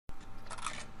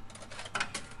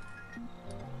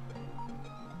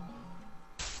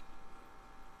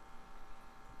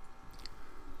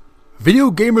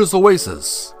Video Gamers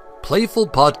Oasis, playful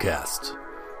podcast.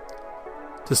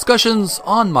 Discussions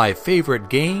on my favorite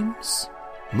games,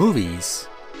 movies,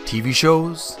 TV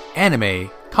shows,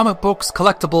 anime, comic books,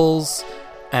 collectibles,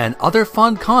 and other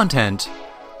fun content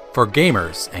for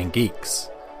gamers and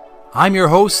geeks. I'm your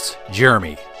host,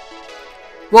 Jeremy.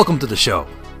 Welcome to the show.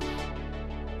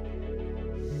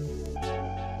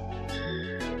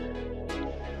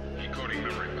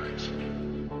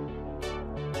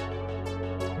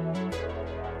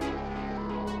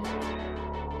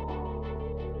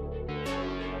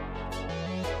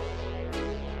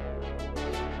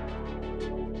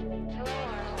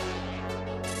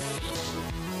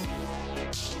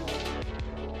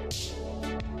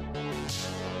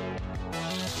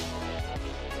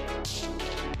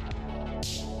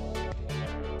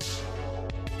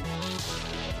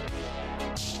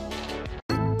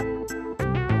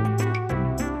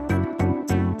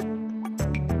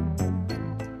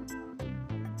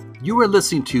 You are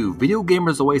listening to Video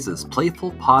Gamers Oasis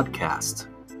Playful Podcast,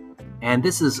 and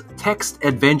this is Text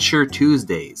Adventure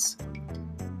Tuesdays.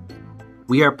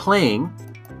 We are playing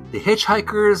The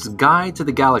Hitchhiker's Guide to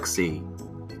the Galaxy,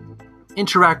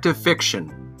 interactive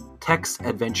fiction, text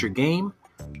adventure game,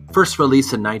 first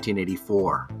released in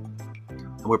 1984.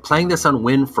 And we're playing this on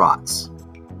WinFrots.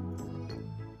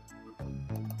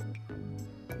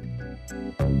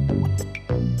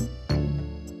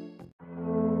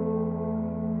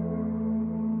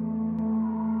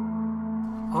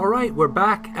 Alright, we're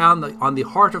back on the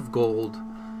Heart of Gold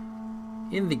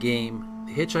in the game,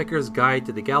 The Hitchhiker's Guide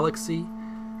to the Galaxy,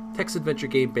 text adventure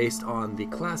game based on the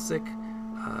classic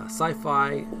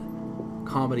sci-fi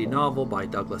comedy novel by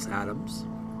Douglas Adams.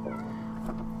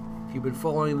 If you've been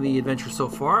following the adventure so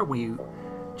far, we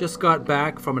just got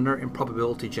back from an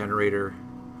improbability generator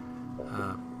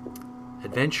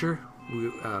adventure.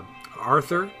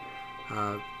 Arthur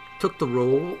took the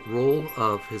role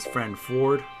of his friend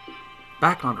Ford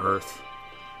back on Earth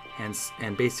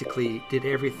and basically did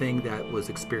everything that was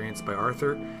experienced by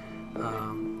Arthur.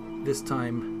 This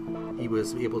time he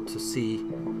was able to see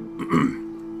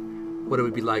what it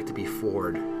would be like to be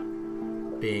Ford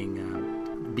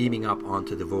beaming up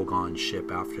onto the Vogon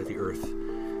ship after the Earth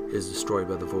is destroyed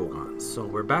by the Vogons. So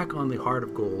we're back on the Heart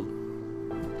of Gold,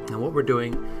 and what we're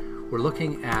doing, we're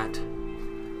looking at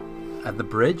the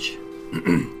bridge.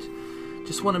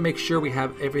 Just want to make sure we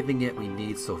have everything that we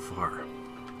need so far.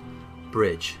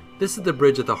 Bridge. This is the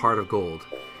bridge at the Heart of Gold.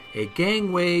 A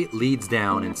gangway leads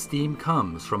down and steam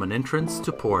comes from an entrance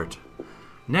to port.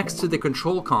 Next to the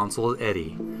control console is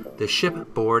Eddie, the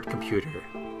shipboard computer.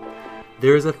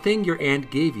 There is a thing your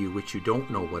aunt gave you which you don't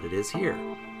know what it is here.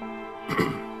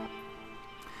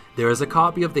 There is a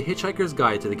copy of The Hitchhiker's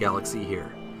Guide to the Galaxy here.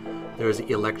 There is an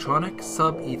electronic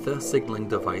sub-ether signaling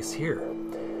device here.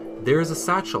 There is a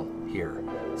satchel here.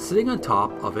 Sitting on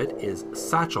top of it is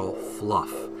Satchel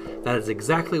Fluff. That is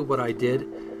exactly what I did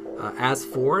as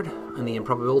Ford on the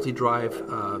Improbability Drive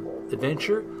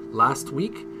adventure last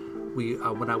week.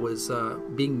 When I was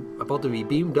about to be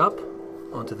beamed up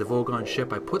onto the Vogon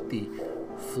ship, I put the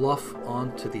fluff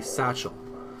onto the satchel.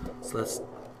 So let's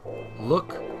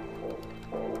look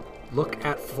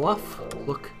at Fluff.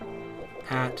 Look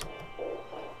at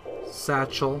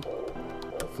Satchel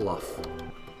Fluff.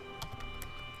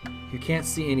 You can't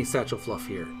see any Satchel Fluff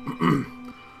here.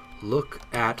 Look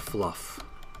at Fluff.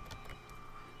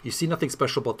 You see nothing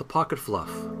special about the pocket Fluff.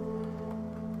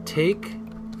 Take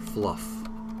Fluff.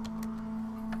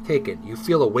 Taken. You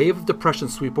feel a wave of depression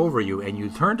sweep over you, and you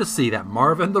turn to see that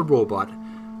Marvin the robot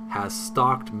has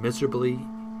stalked miserably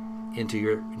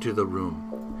into the room.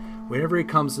 Whenever he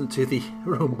comes into the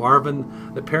room,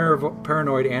 Marvin, the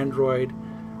paranoid android,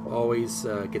 always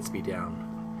gets me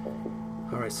down.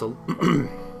 All right, so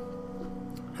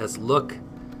let's look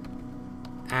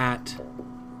at.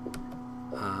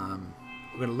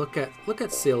 We're going to look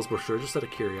at sales brochure just out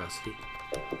of curiosity.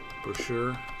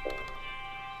 Brochure.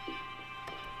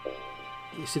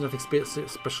 You see nothing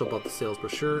special about the sales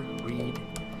brochure. Read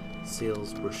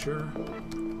sales brochure.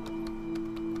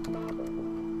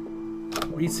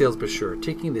 Read sales brochure.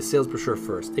 Taking the sales brochure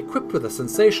first. Equipped with a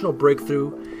sensational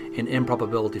breakthrough in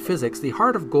improbability physics, the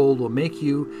Heart of Gold will make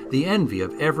you the envy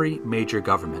of every major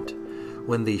government.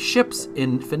 When the ship's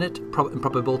infinite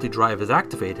improbability drive is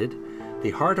activated, the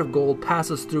Heart of Gold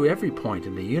passes through every point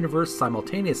in the universe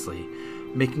simultaneously,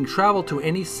 making travel to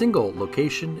any single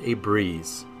location a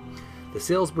breeze. The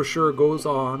sales brochure goes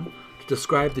on to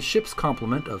describe the ship's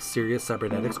complement of Sirius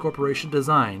Cybernetics Corporation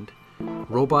designed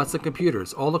robots and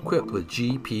computers, all equipped with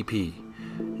GPP,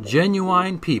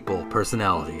 genuine people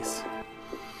personalities.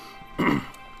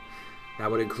 That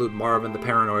would include Marvin the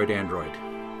paranoid android.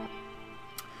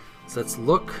 So let's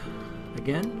look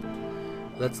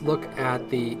again. Let's look at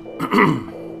the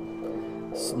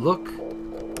look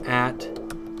at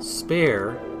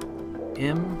spare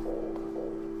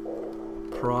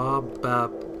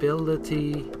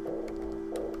improbability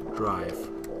drive.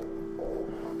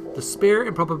 The spare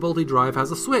improbability drive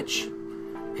has a switch,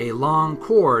 a long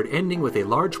cord ending with a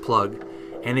large plug,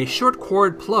 and a short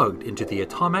cord plugged into the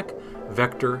atomic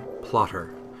vector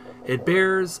plotter. It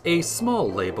bears a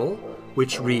small label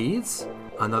which reads,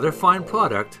 "Another fine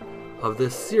product of the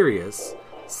Sirius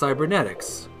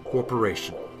Cybernetics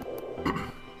Corporation."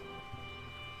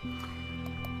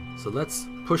 So let's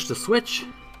push the switch.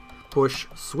 Push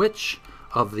switch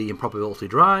of the improbability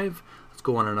drive. Let's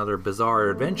go on another bizarre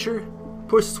adventure.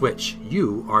 Push switch.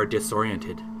 You are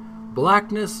disoriented.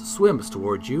 Blackness swims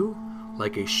towards you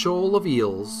like a shoal of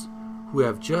eels who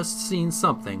have just seen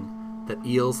something that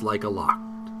eels like a lot.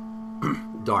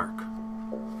 Dark.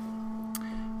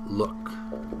 Look.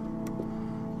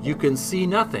 You can see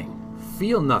nothing,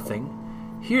 feel nothing,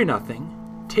 hear nothing,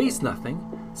 taste nothing,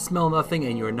 smell nothing,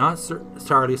 and you're not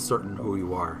entirely certain who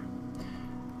you are.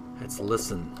 Let's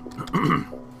listen.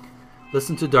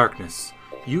 Listen to darkness.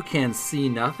 You can see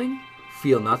nothing,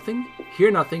 feel nothing,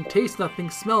 hear nothing, taste nothing,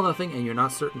 smell nothing, and you're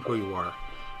not certain who you are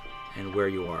and where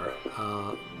you are.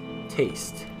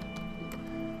 Taste.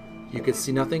 You can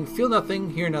see nothing, feel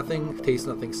nothing, hear nothing, taste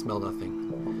nothing, smell nothing.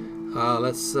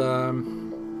 Let's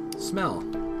smell.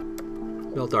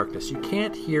 Smell darkness. You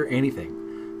can't hear anything,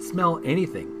 smell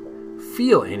anything,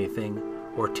 feel anything,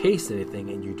 or taste anything,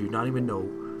 and you do not even know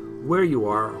where you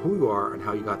are, who you are, and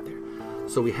how you got there.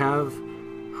 So we have,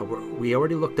 we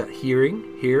already looked at hearing,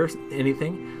 hear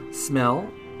anything, smell,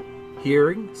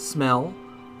 hearing, smell,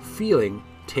 feeling,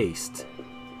 taste.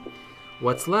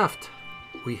 What's left?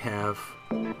 We have,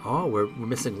 we're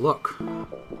missing look.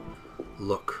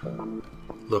 Look.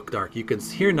 Look dark. You can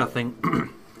hear nothing.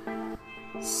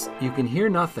 You can hear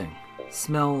nothing,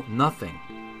 smell nothing,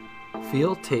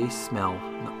 feel, taste, smell.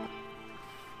 No.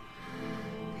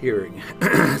 Hearing.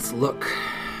 Let's look.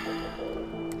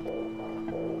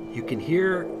 You can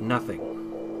hear nothing,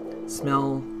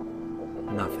 smell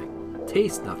nothing,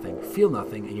 taste nothing, feel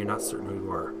nothing, and you're not certain who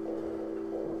you are.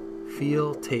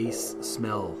 Feel, taste,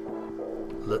 smell.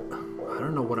 I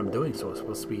don't know what I'm doing, so it's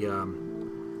supposed to be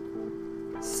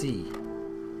see.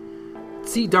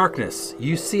 See darkness.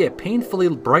 You see a painfully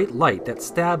bright light that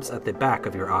stabs at the back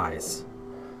of your eyes.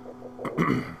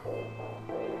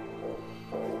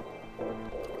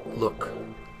 Look.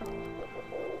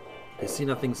 You see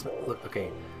nothing. Look.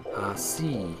 Okay.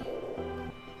 See.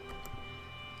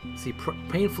 See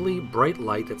painfully bright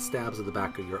light that stabs at the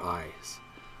back of your eyes.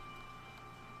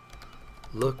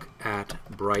 Look at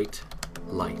bright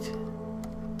light.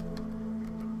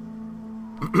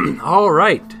 All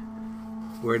right.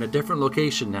 We're in a different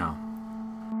location now.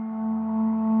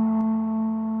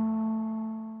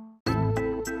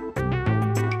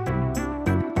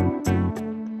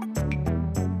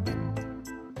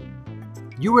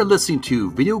 You are listening to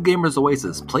Video Gamers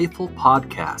Oasis Playful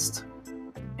Podcast,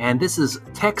 and this is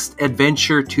Text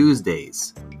Adventure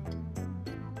Tuesdays.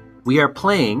 We are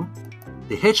playing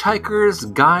The Hitchhiker's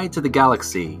Guide to the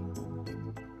Galaxy,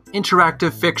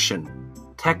 interactive fiction,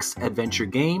 text adventure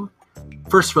game,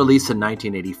 first released in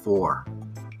 1984.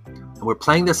 And we're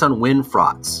playing this on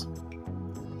WinFrots.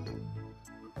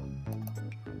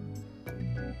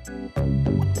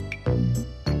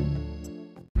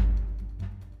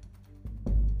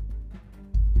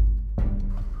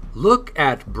 Look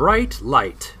at bright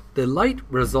light. The light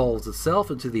resolves itself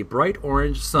into the bright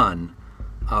orange sun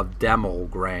of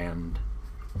Damogran.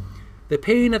 The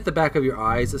pain at the back of your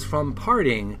eyes is from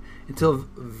partying until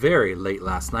very late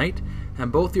last night,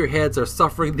 and both your heads are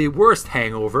suffering the worst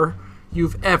hangover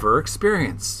you've ever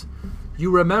experienced. You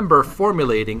remember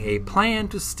formulating a plan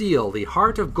to steal the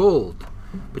heart of gold,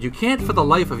 but you can't for the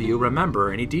life of you remember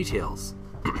any details.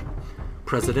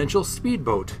 Presidential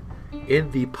speedboat in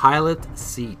the pilot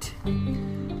seat.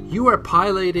 You are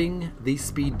piloting the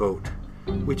speedboat,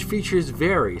 which features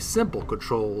very simple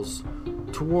controls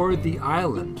toward the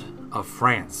island of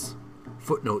France.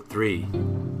 Footnote 3.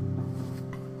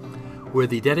 Where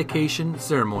the dedication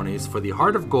ceremonies for the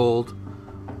Heart of Gold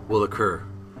will occur.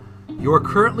 You are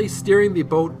currently steering the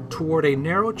boat toward a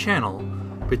narrow channel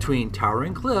between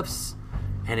towering cliffs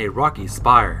and a rocky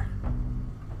spire.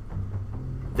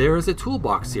 There is a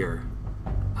toolbox here,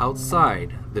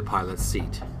 outside the pilot's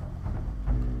seat.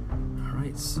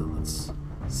 Alright, so let's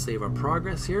save our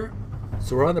progress here.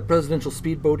 So we're on the presidential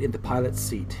speedboat in the pilot's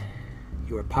seat.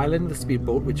 You are piloting the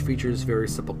speedboat, which features very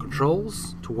simple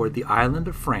controls, toward the island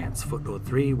of France, footnote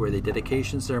 3, where the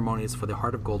dedication ceremonies for the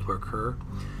Heart of Gold will occur.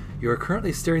 You are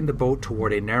currently steering the boat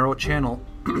toward a narrow channel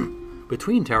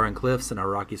between towering cliffs and a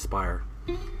rocky spire.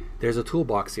 There's a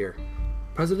toolbox here.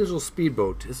 Presidential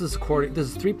speedboat. This is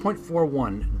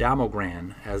 3.41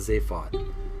 Damogran as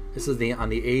Zaphod. This is on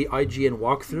the IGN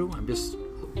walkthrough. I'm just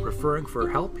referring for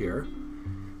help here.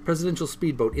 Presidential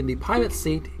speedboat. In the pilot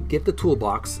seat, get the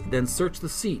toolbox, then search the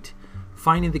seat,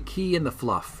 finding the key and the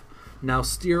fluff. Now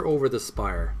steer over the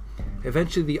spire.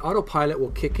 Eventually the autopilot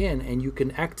will kick in and you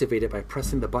can activate it by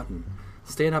pressing the button.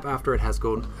 Stand up after it has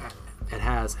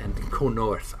and go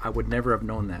north. I would never have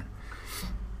known that.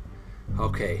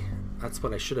 Okay, that's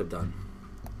what I should have done.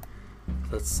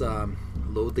 Let's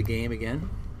load the game again.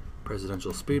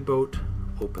 Presidential speedboat,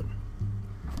 open.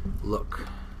 Look.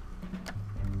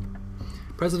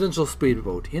 Presidential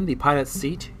speedboat. In the pilot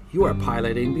seat, you are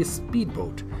piloting the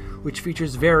speedboat, which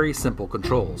features very simple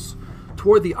controls.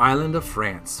 Toward the island of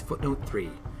France, footnote 3,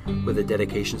 where the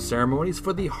dedication ceremonies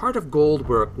for the Heart of Gold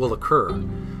will occur.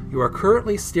 You are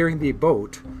currently steering the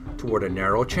boat toward a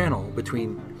narrow channel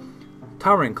between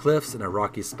towering cliffs and a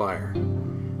rocky spire.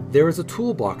 There is a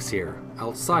toolbox here,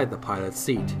 outside the pilot's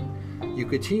seat. You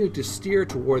continue to steer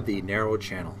toward the narrow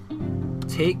channel.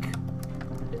 Take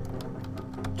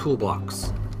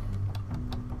toolbox.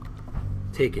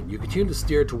 Taken. You continue to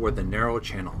steer toward the narrow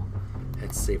channel.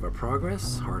 Let's save our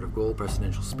progress. Heart of Gold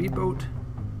Presidential Speedboat.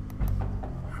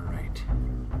 Alright.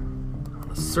 I'm going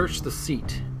to search the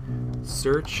seat.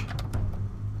 Search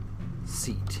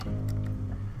seat.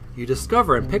 You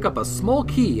discover and pick up a small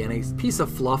key and a piece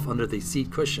of fluff under the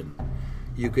seat cushion.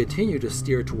 You continue to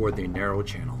steer toward the narrow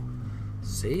channel.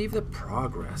 Save the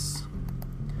progress.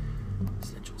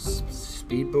 Presidential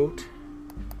Speedboat.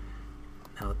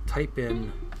 Now type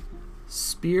in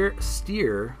steer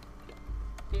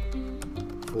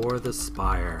for the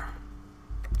spire.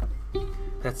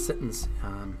 That sentence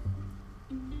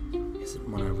isn't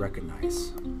one I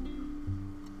recognize.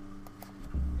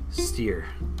 Steer.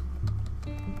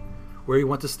 Where you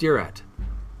want to steer at?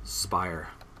 Spire.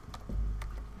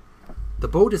 The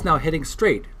boat is now heading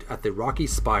straight at the rocky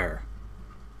spire.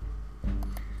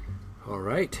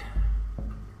 Alright.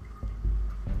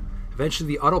 Eventually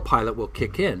the autopilot will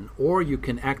kick in, or you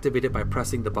can activate it by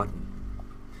pressing the button.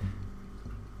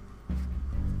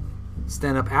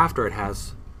 Stand up after it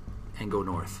has and go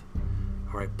north.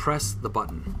 Alright, press the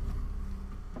button.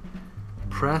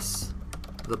 Press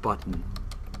the button.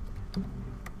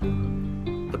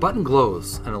 The button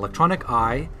glows. An electronic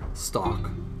eye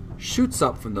stalk shoots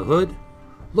up from the hood,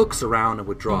 looks around and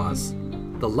withdraws.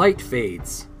 The light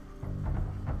fades.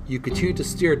 You continue to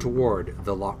steer toward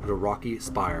the rocky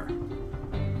spire.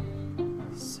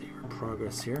 Save our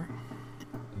progress here.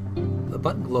 The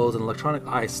button glows. An electronic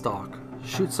eye stalk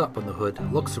shoots up on the hood,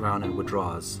 looks around and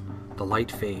withdraws. The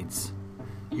light fades.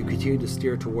 You continue to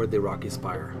steer toward the rocky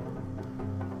spire.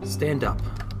 Stand up.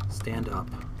 Stand up.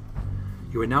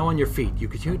 You are now on your feet. You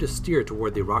continue to steer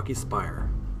toward the rocky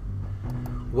spire.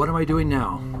 What am I doing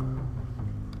now?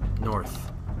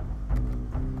 North.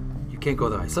 You can't go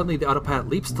that way. Suddenly the autopilot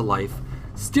leaps to life,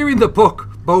 steering the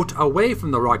boat away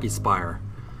from the rocky spire.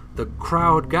 The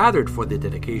crowd gathered for the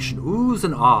dedication oohs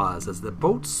and ahs as the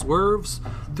boat swerves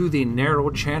through the narrow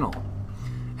channel.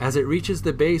 As it reaches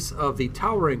the base of the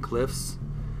towering cliffs,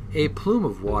 a plume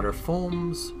of water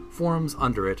forms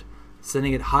under it,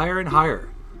 sending it higher and higher.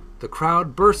 The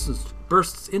crowd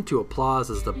bursts into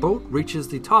applause as the boat reaches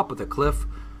the top of the cliff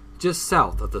just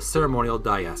south of the ceremonial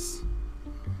dais.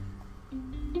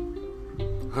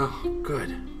 Oh,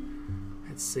 good.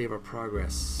 Let's save our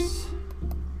progress.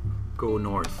 Go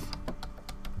north.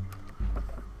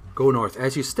 Go north.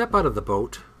 As you step out of the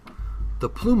boat, the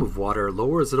plume of water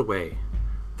lowers it away.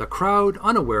 The crowd,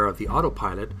 unaware of the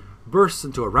autopilot, bursts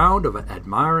into a round of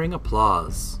admiring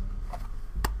applause.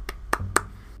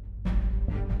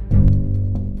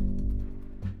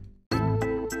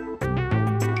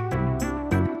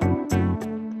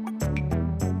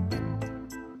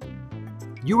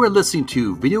 You are listening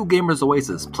to Video Gamers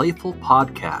Oasis Playful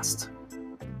Podcast,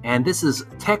 and this is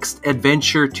Text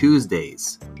Adventure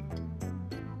Tuesdays.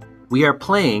 We are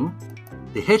playing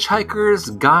The Hitchhiker's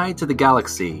Guide to the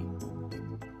Galaxy,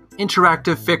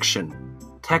 interactive fiction,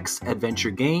 text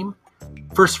adventure game,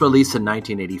 first released in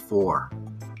 1984.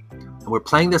 And we're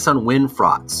playing this on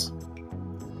WinFrots.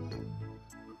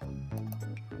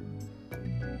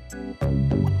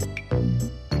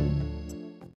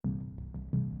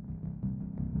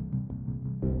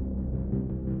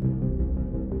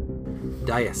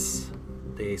 Dais.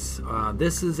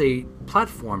 This is a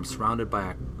platform surrounded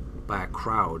by a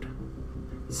crowd.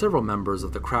 Several members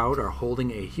of the crowd are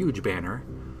holding a huge banner.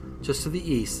 Just to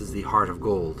the east is the Heart of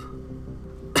Gold.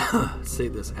 Say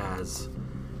this as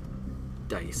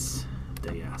dice.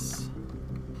 Dice.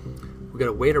 We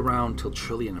gotta wait around till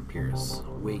Trillium appears.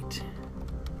 Wait.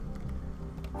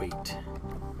 Wait.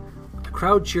 The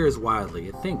crowd cheers wildly.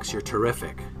 It thinks you're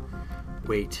terrific.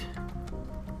 Wait.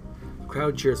 The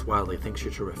crowd cheers wildly. It thinks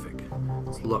you're terrific.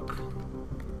 Let's look.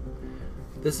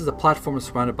 This is a platform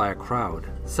surrounded by a crowd.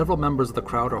 Several members of the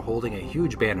crowd are holding a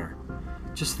huge banner.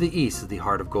 Just to the east is the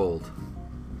Heart of Gold.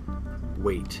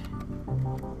 Wait.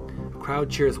 The crowd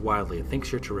cheers wildly. It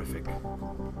thinks you're terrific.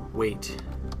 Wait.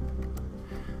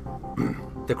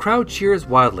 The crowd cheers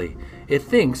wildly. It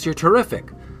thinks you're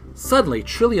terrific. Suddenly,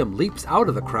 Trillium leaps out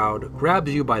of the crowd,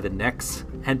 grabs you by the necks,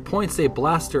 and points a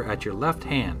blaster at your left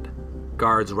hand.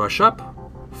 Guards rush up.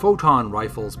 Photon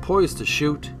rifles poised to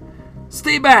shoot.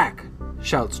 "Stay back!"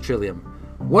 shouts Trillium.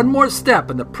 "One more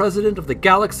step and the president of the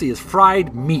galaxy is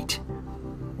fried meat."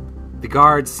 The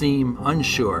guards seem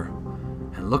unsure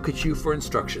and look at you for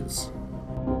instructions.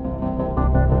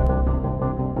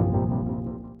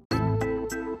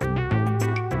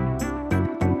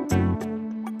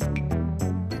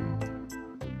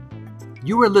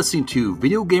 You are listening to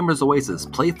Video Gamers Oasis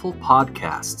Playful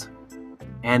Podcast,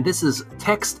 and this is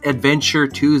Text Adventure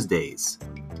Tuesdays.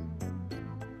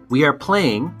 We are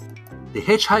playing The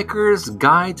Hitchhiker's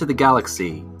Guide to the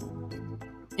Galaxy,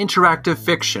 interactive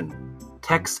fiction,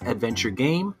 text adventure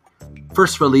game,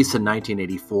 first released in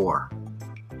 1984.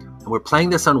 And we're playing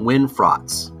this on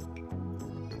WinFrots.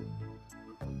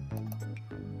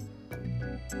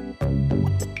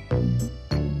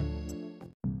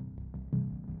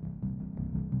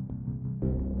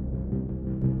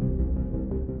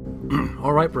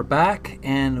 All right, we're back,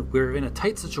 and we're in a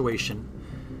tight situation.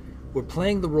 We're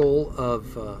playing the role of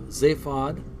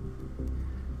Zaphod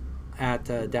at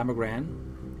Damogran,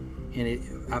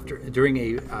 and during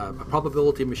a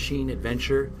probability machine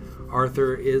adventure.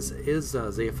 Arthur is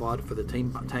Zaphod for the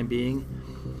time being,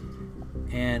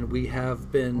 and we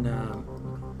have been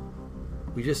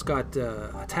we just got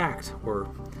attacked or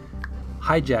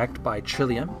hijacked by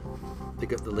Trillium, the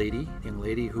young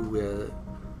lady who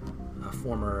a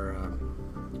former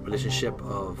relationship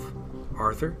of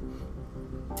Arthur,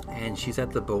 and she's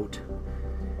at the boat.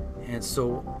 And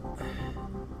so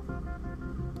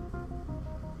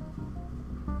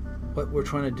what we're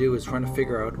trying to do is trying to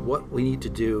figure out what we need to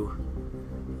do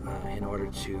in order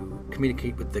to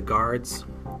communicate with the guards.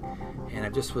 And I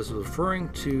just was referring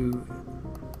to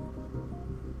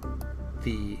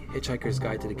the Hitchhiker's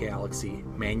Guide to the Galaxy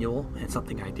manual, and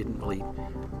something I didn't really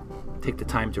take the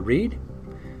time to read.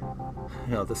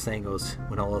 You know, the saying goes,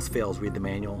 when all else fails, read the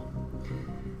manual.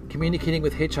 Communicating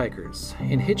with hitchhikers.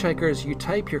 In Hitchhikers, you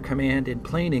type your command in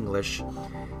plain English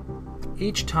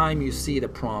each time you see the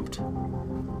prompt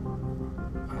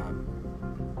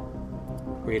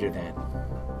greater than.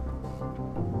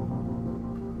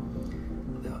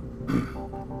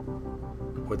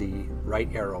 Or the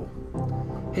right arrow.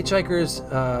 Hitchhikers,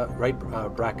 right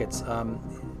brackets.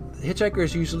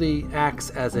 Hitchhikers usually acts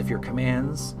as if your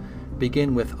commands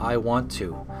begin with "I want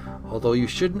to," although you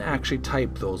shouldn't actually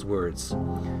type those words.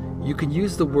 You can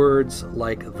use the words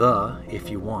like "the" if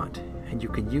you want, and you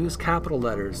can use capital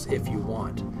letters if you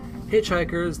want.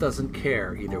 Hitchhikers doesn't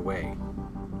care either way.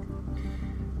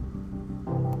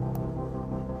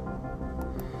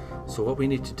 So what we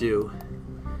need to do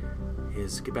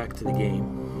is get back to the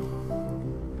game.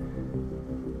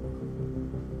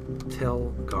 Tell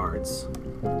guards.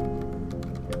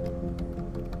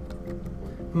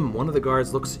 One of the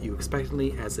guards looks at you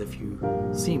expectantly as if you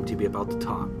seem to be about to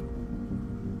talk.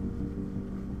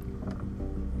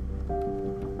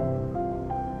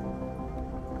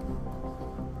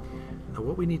 Now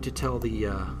what we need to tell the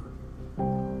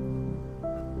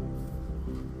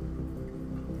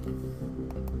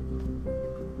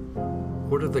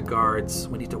order the guards,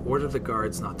 we need to order the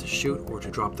guards not to shoot or to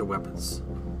drop their weapons.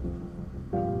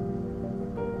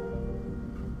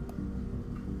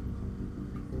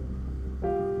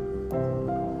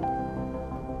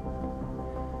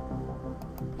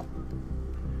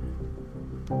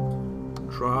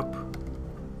 Drop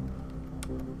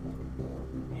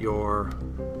your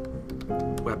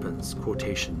weapons,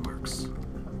 quotation marks.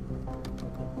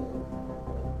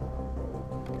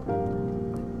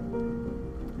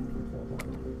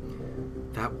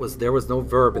 There was no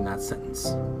verb in that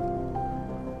sentence.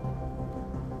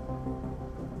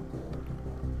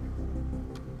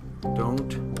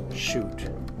 Don't shoot.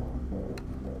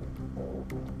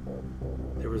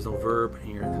 There was no verb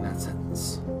here in that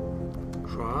sentence.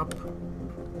 Drop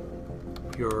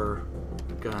your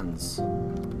guns.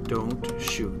 Don't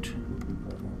shoot.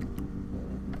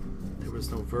 There was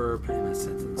no verb in that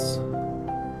sentence.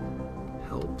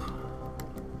 Help.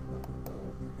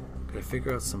 Gotta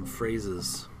figure out some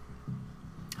phrases.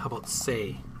 How about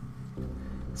say?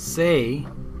 Say,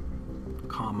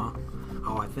 comma.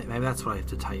 Oh, I think maybe that's what I have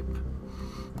to type.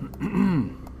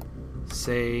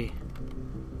 Say,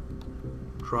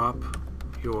 drop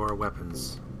your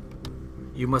weapons.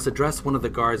 You must address one of the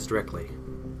guards directly.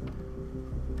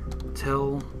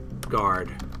 Tell guard.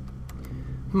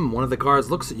 One of the guards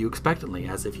looks at you expectantly,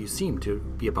 as if you seem to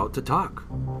be about to talk.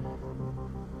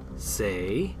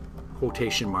 Say,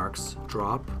 quotation marks,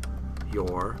 drop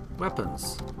your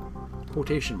weapons.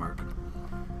 Quotation mark.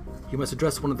 You must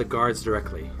address one of the guards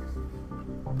directly.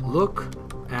 Look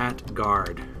at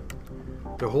guard.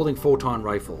 They're holding photon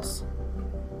rifles.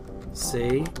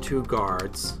 Say to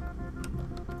guards,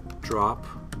 drop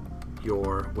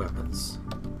your weapons.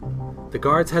 The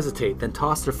guards hesitate, then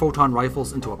toss their photon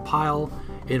rifles into a pile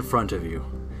in front of you.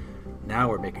 Now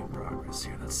we're making progress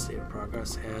here. Let's save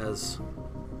progress as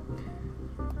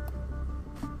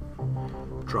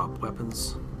drop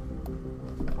weapons.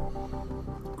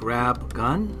 Grab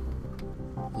gun.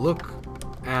 Look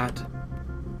at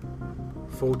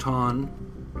photon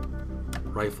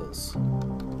rifles.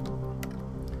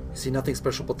 You see nothing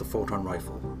special about the photon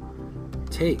rifle.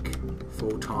 Take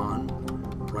photon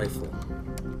rifle.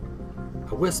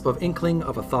 A wisp of inkling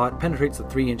of a thought penetrates the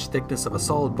 3-inch thickness of a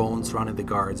solid bone surrounding the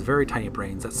guards' very tiny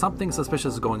brains that something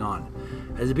suspicious is going on.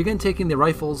 As you begin taking the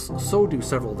rifles, so do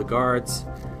several of the guards.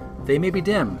 They may be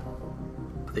dim,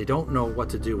 but they don't know what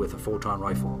to do with a photon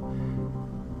rifle.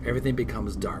 Everything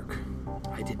becomes dark.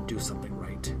 I didn't do something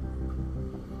right.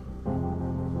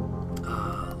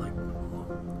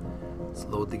 Let's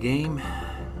load the game.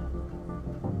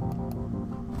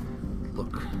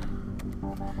 Look.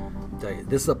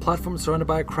 This is a platform surrounded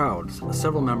by a crowd.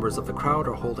 Several members of the crowd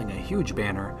are holding a huge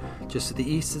banner. Just to the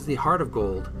east is the Heart of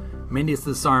Gold. Many of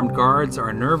the disarmed guards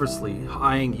are nervously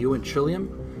eyeing you and Trillium,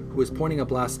 who is pointing a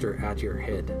blaster at your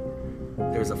head.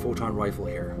 There's a photon rifle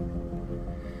here.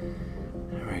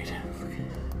 Alright.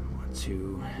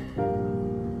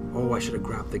 Oh, I should have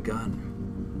grabbed the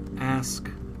gun. Ask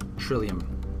Trillium.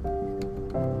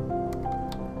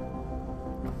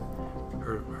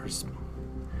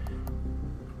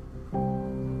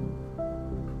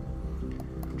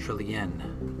 Trillian.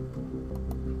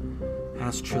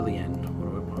 Ask Trillian. What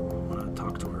do I want to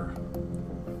talk to her?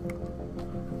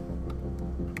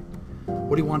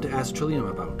 What do you want to ask Trillian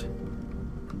about?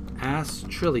 Ask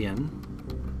Trillian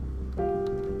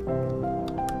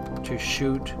to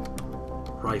shoot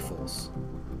rifles.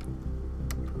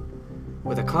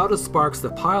 With a cloud of sparks,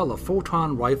 the pile of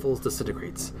photon rifles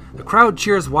disintegrates. The crowd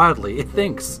cheers wildly. It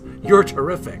thinks you're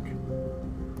terrific.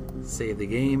 Save the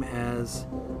game as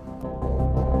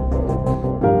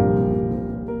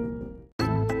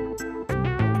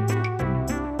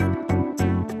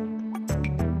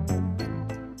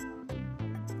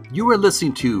you are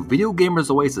listening to Video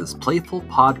Gamers Oasis Playful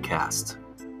Podcast,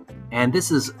 and this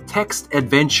is Text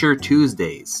Adventure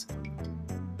Tuesdays.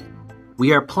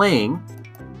 We are playing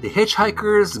The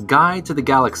Hitchhiker's Guide to the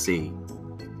Galaxy,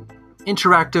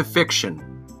 interactive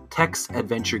fiction, text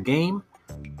adventure game,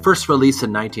 first released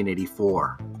in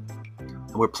 1984.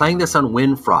 And we're playing this on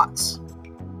WinFrots.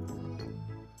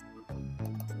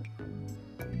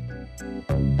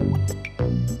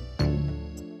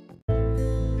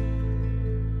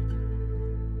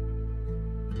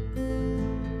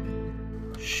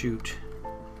 Shoot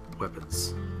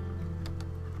weapons.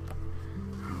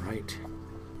 Alright.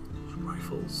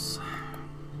 Rifles.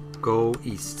 Go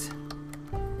east.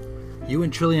 You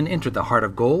and Trillian entered the Heart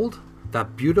of Gold,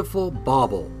 that beautiful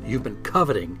bauble you've been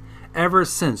coveting ever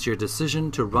since your decision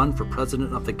to run for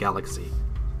president of the galaxy.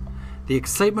 The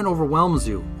excitement overwhelms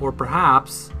you, or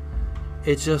perhaps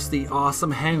it's just the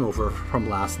awesome hangover from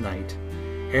last night.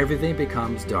 Everything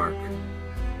becomes dark.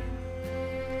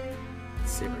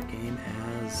 Let's save our game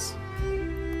as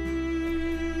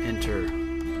enter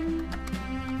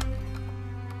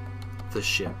the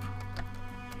ship.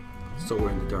 So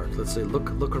we're in the dark. Let's say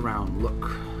look around,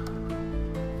 look.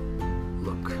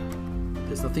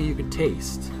 There's nothing you can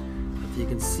taste, nothing you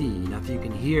can see, nothing you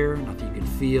can hear, nothing you can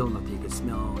feel, nothing you can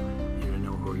smell. You don't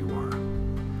know who you are.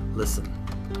 Listen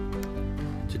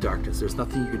to darkness. There's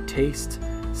nothing you can taste,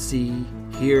 see,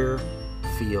 hear,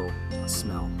 feel,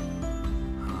 smell.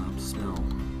 Smell.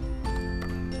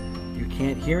 You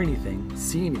can't hear anything,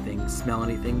 see anything, smell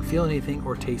anything, feel anything,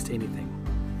 or taste anything.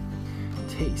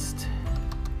 Taste.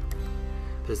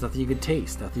 There's nothing you can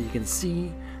taste, nothing you can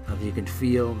see, nothing you can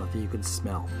feel, nothing you can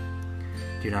smell.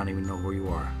 Do not even know where you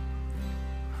are.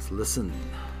 Let's listen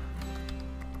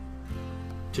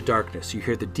to darkness. You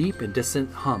hear the deep and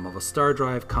distant hum of a star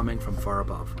drive coming from far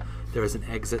above. There is an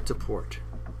exit to port.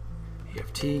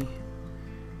 EFT,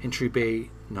 Entry bay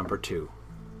number 2.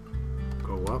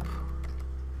 Go up.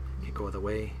 Okay, go the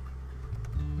way.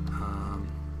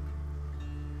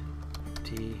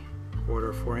 T,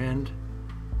 quarter, forehand.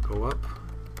 Go up.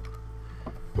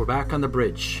 We're back on the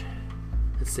bridge.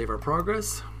 Let's save our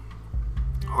progress.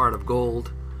 Heart of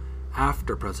Gold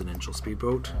after Presidential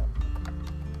Speedboat.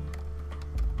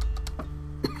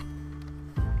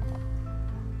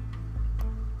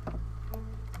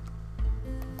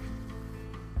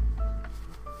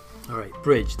 Alright,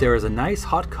 bridge. There is a nice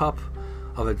hot cup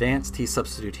of advanced tea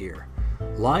substitute here.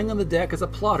 Lying on the deck is a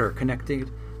plotter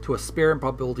connected to a spare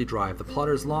improbability drive. The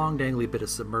plotter's long dangly bit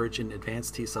is submerged in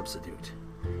advanced tea substitute.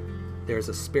 There's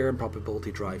a spare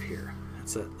improbability drive here.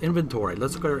 It's an inventory.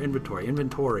 Let's look at our inventory.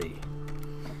 Inventory.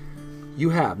 You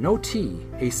have no tea,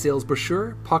 a sales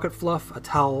brochure, pocket fluff, a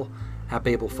towel, a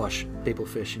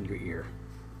babelfish in your ear.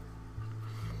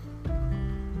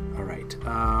 Alright.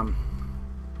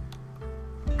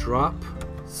 Drop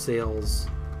sales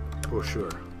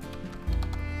brochure.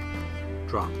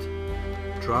 Dropped.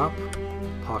 Drop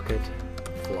pocket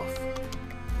fluff.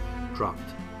 Dropped.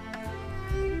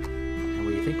 And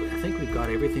I think we've got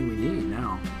everything we need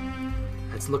now.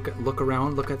 Let's look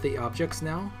around, look at the objects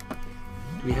now.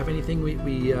 Do we have anything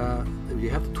we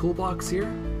have the toolbox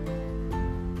here?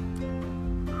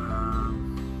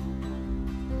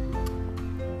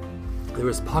 There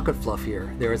is pocket fluff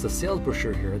here. There is a sales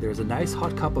brochure here. There is a nice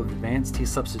hot cup of advanced tea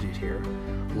substitute here.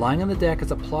 Lying on the deck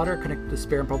is a plotter connected to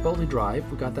spare improbability drive.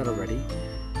 We got that already.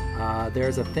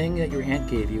 There's a thing that your aunt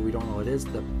gave you. We don't know what it is.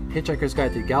 The Hitchhiker's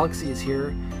Guide to the Galaxy is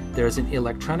here. There's an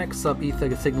electronic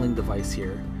sub-ether signaling device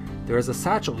here. There is a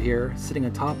satchel here sitting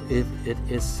on top. It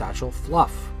is satchel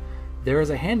fluff. There is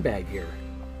a handbag here.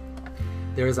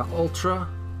 There is an ultra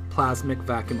plasmic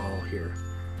vacuum all here.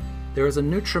 There is a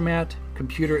Nutrimat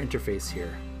computer interface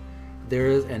here. There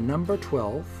is a number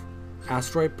 12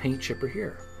 asteroid paint chipper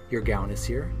here. Your gown is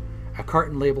here. A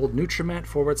carton labeled Nutrimat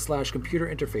 /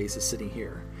 computer interface is sitting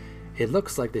here. It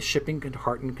looks like the shipping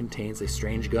carton contains a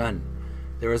strange gun.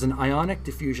 There is an ionic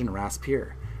diffusion rasp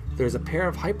here. There is a pair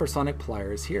of hypersonic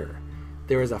pliers here.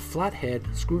 There is a flathead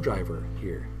screwdriver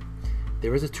here.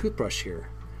 There is a toothbrush here.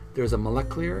 There is a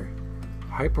molecular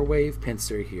hyperwave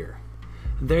pincer here.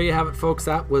 And there you have it, folks.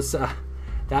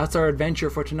 That's our adventure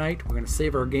for tonight. We're going to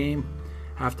save our game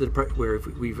after where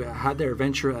we've had their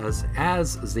adventure as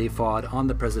Zaphod on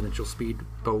the presidential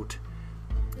speedboat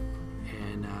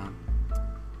and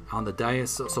on the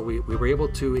dais. So we were able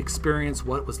to experience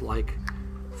what it was like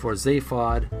for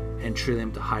Zaphod and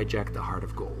Trillium to hijack the Heart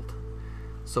of Gold.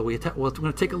 So we're going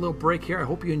to take a little break here. I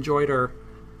hope you enjoyed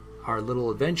our little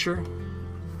adventure.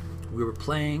 We were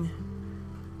playing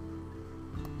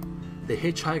The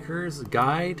Hitchhiker's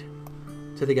Guide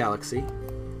to the Galaxy.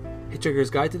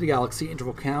 Hitchhiker's Guide to the Galaxy,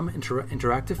 Infocom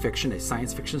Interactive Fiction, a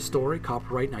science fiction story,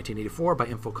 copyright 1984 by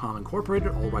Infocom Incorporated,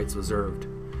 all rights reserved.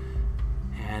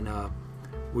 And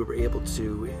we were able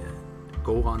to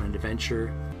go on an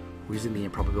adventure using the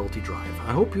improbability drive.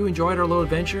 I hope you enjoyed our little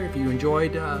adventure. If you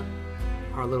enjoyed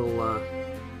our little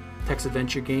text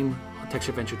adventure game on Text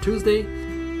Adventure Tuesday,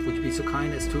 would you be so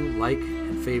kind as to like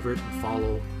and favorite and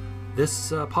follow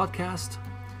this podcast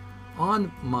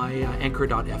on my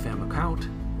Anchor.fm account,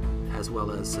 as well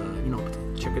as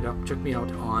check me out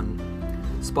on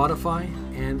Spotify.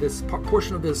 And this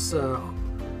portion of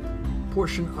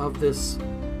this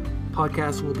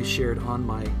podcast will be shared on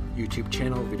my YouTube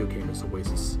channel, Video Gamers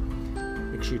Oasis.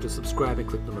 Make sure to subscribe and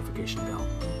click the notification bell.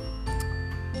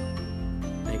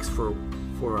 Thanks for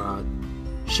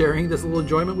sharing this little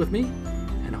enjoyment with me,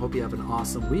 and I hope you have an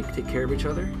awesome week. Take care of each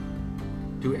other,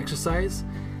 do exercise,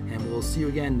 and we'll see you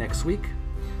again next week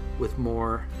with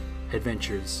more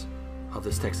adventures of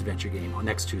this text adventure game on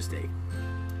next Tuesday.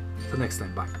 Till next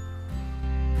time, bye.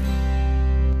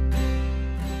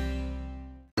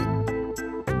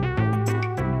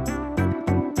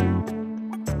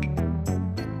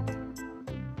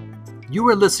 You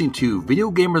are listening to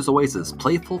Video Gamers Oasis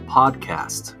Playful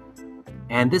Podcast,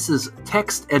 and this is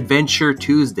Text Adventure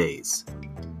Tuesdays.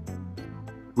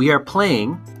 We are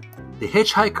playing The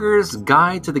Hitchhiker's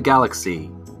Guide to the Galaxy,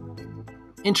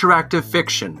 interactive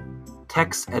fiction,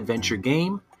 text adventure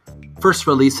game, first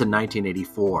released in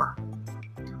 1984.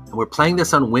 And we're playing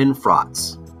this on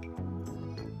WinFrots.